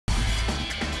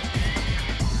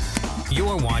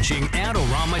You're watching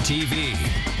Adorama TV.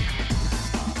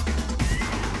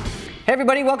 Hey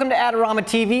everybody, welcome to Adorama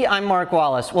TV. I'm Mark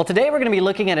Wallace. Well, today we're going to be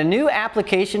looking at a new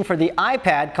application for the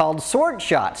iPad called Sort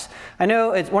Shots. I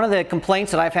know it's one of the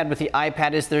complaints that I've had with the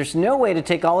iPad is there's no way to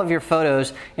take all of your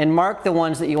photos and mark the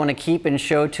ones that you want to keep and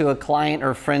show to a client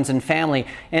or friends and family.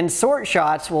 And Sort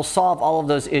Shots will solve all of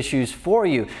those issues for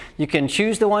you. You can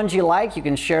choose the ones you like, you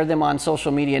can share them on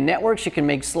social media networks, you can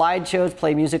make slideshows,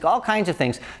 play music, all kinds of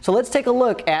things. So let's take a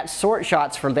look at Sort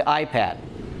Shots for the iPad.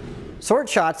 Sort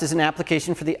Shots is an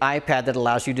application for the iPad that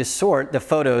allows you to sort the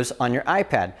photos on your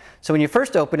iPad. So when you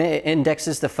first open it, it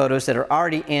indexes the photos that are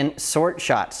already in Sort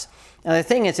Shots. Now the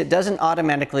thing is, it doesn't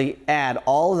automatically add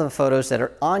all of the photos that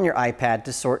are on your iPad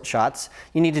to Sort Shots.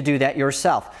 You need to do that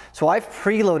yourself. So I've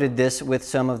preloaded this with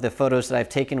some of the photos that I've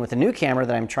taken with a new camera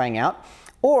that I'm trying out,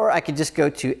 or I could just go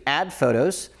to Add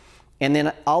Photos, and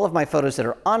then all of my photos that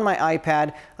are on my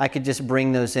iPad, I could just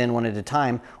bring those in one at a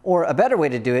time. Or a better way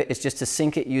to do it is just to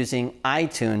sync it using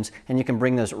iTunes, and you can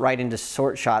bring those right into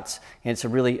Sort Shots, and it's a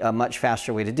really much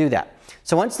faster way to do that.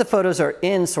 So once the photos are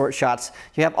in Sort Shots,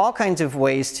 you have all kinds of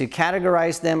ways to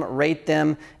categorize them, rate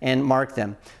them, and mark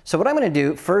them. So what I'm going to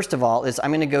do, first of all, is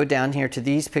I'm going to go down here to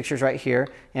these pictures right here,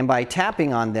 and by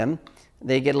tapping on them,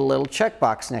 they get a little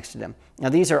checkbox next to them. Now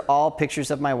these are all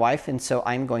pictures of my wife, and so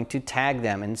I'm going to tag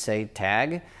them and say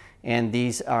tag, and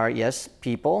these are, yes,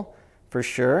 people for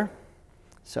sure.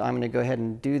 So I'm going to go ahead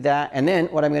and do that, and then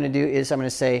what I'm going to do is I'm going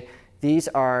to say these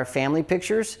are family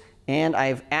pictures, and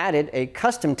I've added a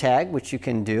custom tag, which you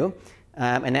can do,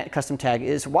 and that custom tag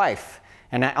is wife.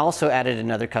 And I also added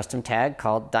another custom tag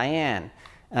called Diane.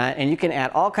 And you can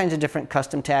add all kinds of different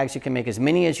custom tags. You can make as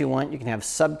many as you want. You can have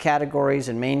subcategories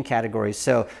and main categories.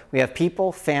 So we have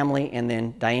people, family, and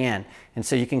then Diane. And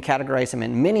so you can categorize them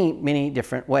in many, many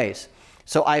different ways.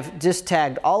 So I've just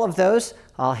tagged all of those.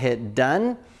 I'll hit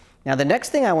done. Now the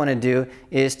next thing I want to do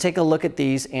is take a look at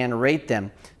these and rate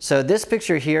them. So this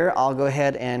picture here, I'll go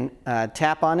ahead and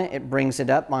tap on it. It brings it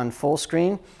up on full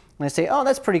screen. And I say, oh,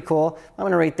 that's pretty cool. I'm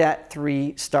going to rate that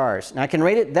 3 stars. Now I can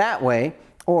rate it that way,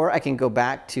 or I can go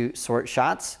back to Sort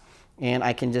Shots and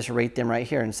I can just rate them right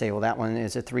here and say, well, that one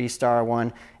is a 3-star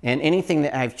one, and anything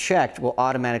that I've checked will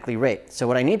automatically rate. So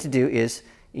what I need to do is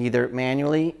either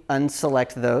manually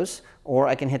unselect those, or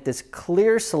I can hit this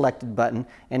clear selected button,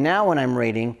 and now when I'm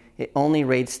rating, it only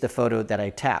rates the photo that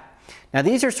I tap. Now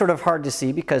these are sort of hard to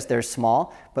see because they're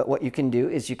small, but what you can do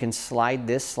is you can slide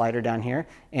this slider down here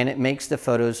and it makes the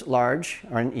photos large,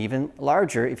 or even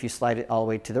larger if you slide it all the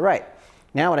way to the right.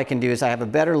 Now what I can do is I have a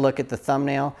better look at the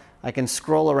thumbnail. I can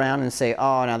scroll around and say,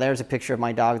 oh, now there's a picture of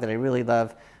my dog that I really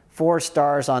love. 4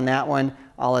 stars on that one.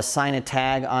 I'll assign a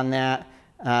tag on that.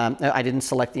 I didn't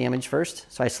select the image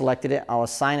first, so I selected it. I'll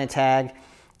assign a tag,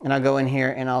 and I'll go in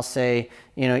here and I'll say,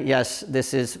 you know, yes,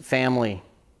 this is family,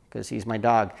 because he's my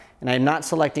dog. And I'm not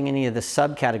selecting any of the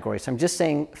subcategories. So I'm just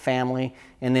saying family,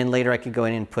 and then later I could go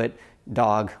in and put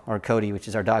dog, or Cody, which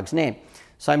is our dog's name.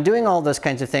 So I'm doing all those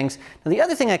kinds of things. Now the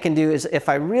other thing I can do is if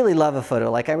I really love a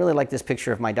photo, like I really like this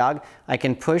picture of my dog, I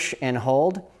can push and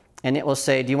hold, and it will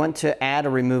say, do you want to add or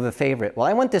remove a favorite? Well,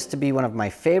 I want this to be one of my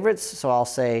favorites, so I'll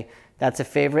say that's a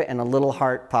favorite, and a little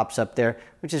heart pops up there,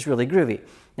 which is really groovy.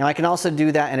 Now I can also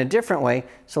do that in a different way.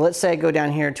 So let's say I go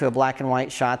down here to a black and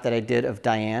white shot that I did of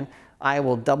Diane. I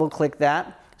will double click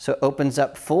that, so it opens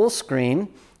up full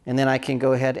screen. And then I can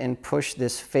go ahead and push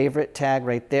this favorite tag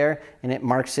right there, and it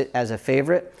marks it as a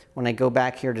favorite. When I go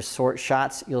back here to Sort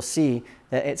Shots, you'll see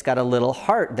that it's got a little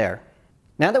heart there.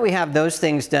 Now that we have those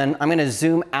things done, I'm going to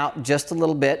zoom out just a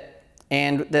little bit.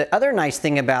 And the other nice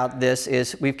thing about this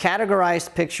is we've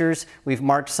categorized pictures, we've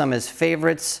marked some as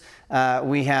favorites,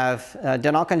 we have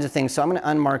done all kinds of things. So I'm going to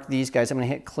unmark these guys. I'm going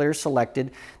to hit clear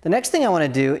selected. The next thing I want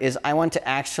to do is I want to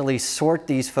actually sort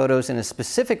these photos in a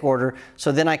specific order,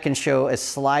 so then I can show a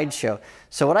slideshow.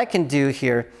 So what I can do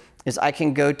here is I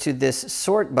can go to this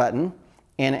sort button,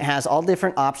 and it has all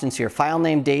different options here: file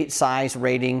name, date, size,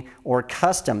 rating, or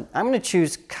custom. I'm going to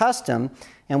choose custom,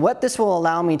 and what this will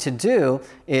allow me to do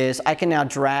is I can now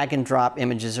drag and drop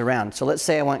images around. So let's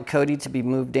say I want Cody to be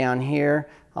moved down here.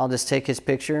 I'll just take his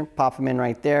picture, pop him in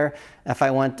right there. If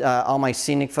I want all my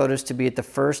scenic photos to be at the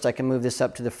first, I can move this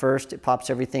up to the first. It pops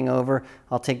everything over.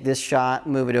 I'll take this shot,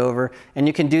 move it over, and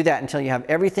you can do that until you have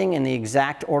everything in the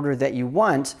exact order that you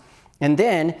want. And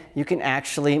then you can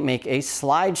actually make a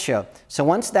slideshow. So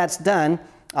once that's done,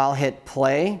 I'll hit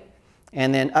play,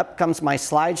 and then up comes my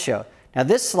slideshow. Now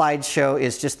this slideshow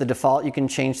is just the default. You can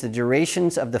change the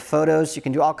durations of the photos. You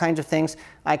can do all kinds of things.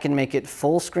 I can make it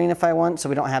full screen if I want, so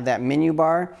we don't have that menu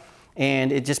bar.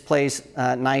 And it just plays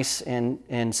nice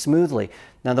and smoothly.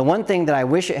 Now the one thing that I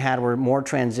wish it had were more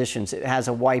transitions. It has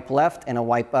a wipe left and a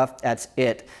wipe up, that's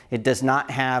it. It does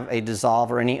not have a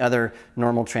dissolve or any other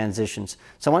normal transitions.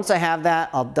 So once I have that,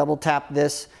 I'll double tap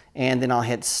this and then I'll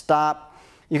hit stop.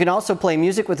 You can also play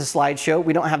music with the slideshow.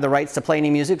 We don't have the rights to play any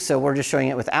music, so we're just showing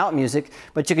it without music,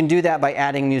 but you can do that by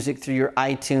adding music through your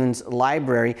iTunes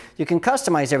library. You can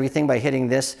customize everything by hitting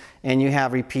this, and you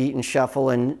have repeat and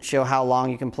shuffle and show how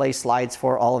long you can play slides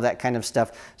for, all of that kind of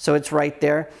stuff. So it's right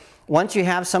there. Once you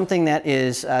have something that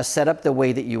is set up the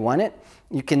way that you want it,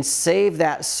 you can save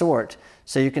that sort.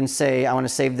 So you can say, I want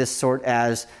to save this sort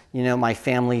as, you know, my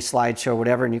family slideshow or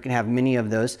whatever, and you can have many of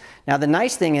those. Now the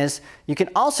nice thing is you can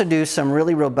also do some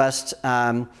really robust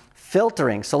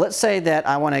filtering. So let's say that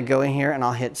I want to go in here and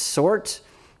I'll hit sort,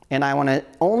 and I want to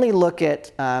only look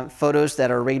at photos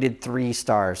that are rated 3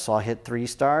 stars. So I'll hit 3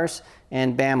 stars,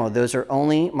 and bammo, those are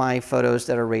only my photos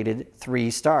that are rated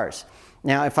 3 stars.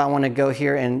 Now if I want to go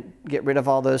here and get rid of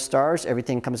all those stars,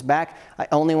 everything comes back. I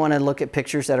only want to look at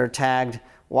pictures that are tagged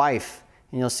wife.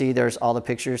 And you'll see there's all the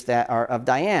pictures that are of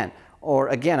Diane. Or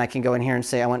again, I can go in here and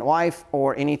say I want wife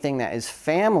or anything that is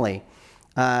family.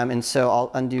 And so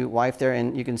I'll undo wife there,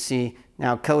 and you can see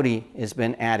now Cody has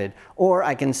been added. Or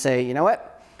I can say, you know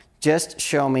what, just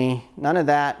show me none of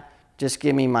that, just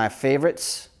give me my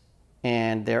favorites.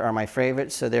 And there are my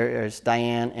favorites. So there's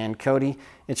Diane and Cody.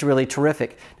 It's really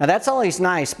terrific. Now that's always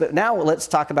nice, but now let's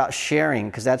talk about sharing,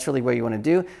 because that's really what you want to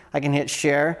do. I can hit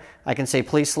share. I can say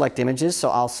please select images. So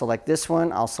I'll select this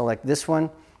one. I'll select this one.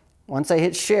 Once I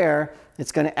hit share,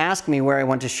 it's going to ask me where I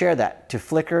want to share that, to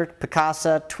Flickr,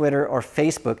 Picasa, Twitter, or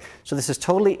Facebook. So this is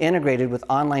totally integrated with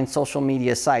online social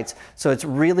media sites. So it's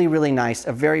really, really nice,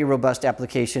 a very robust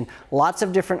application. Lots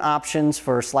of different options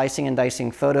for slicing and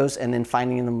dicing photos and then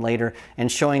finding them later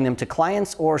and showing them to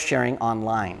clients or sharing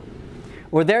online.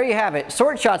 Well, there you have it.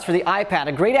 Sort Shots for the iPad,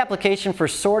 a great application for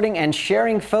sorting and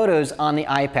sharing photos on the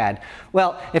iPad.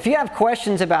 Well, if you have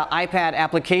questions about iPad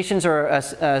applications or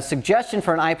a suggestion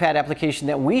for an iPad application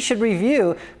that we should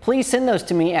review, please send those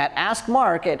to me at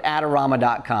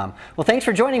askmark@adorama.com. Well, thanks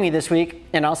for joining me this week,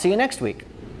 and I'll see you next week.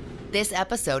 This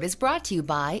episode is brought to you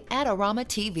by Adorama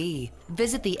TV.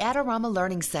 Visit the Adorama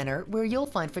Learning Center, where you'll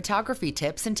find photography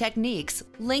tips and techniques,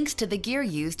 links to the gear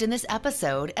used in this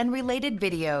episode, and related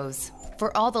videos.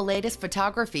 For all the latest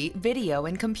photography, video,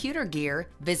 and computer gear,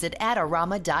 visit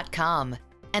Adorama.com.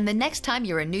 And the next time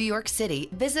you're in New York City,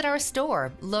 visit our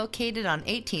store, located on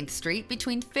 18th Street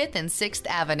between 5th and 6th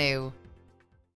Avenue.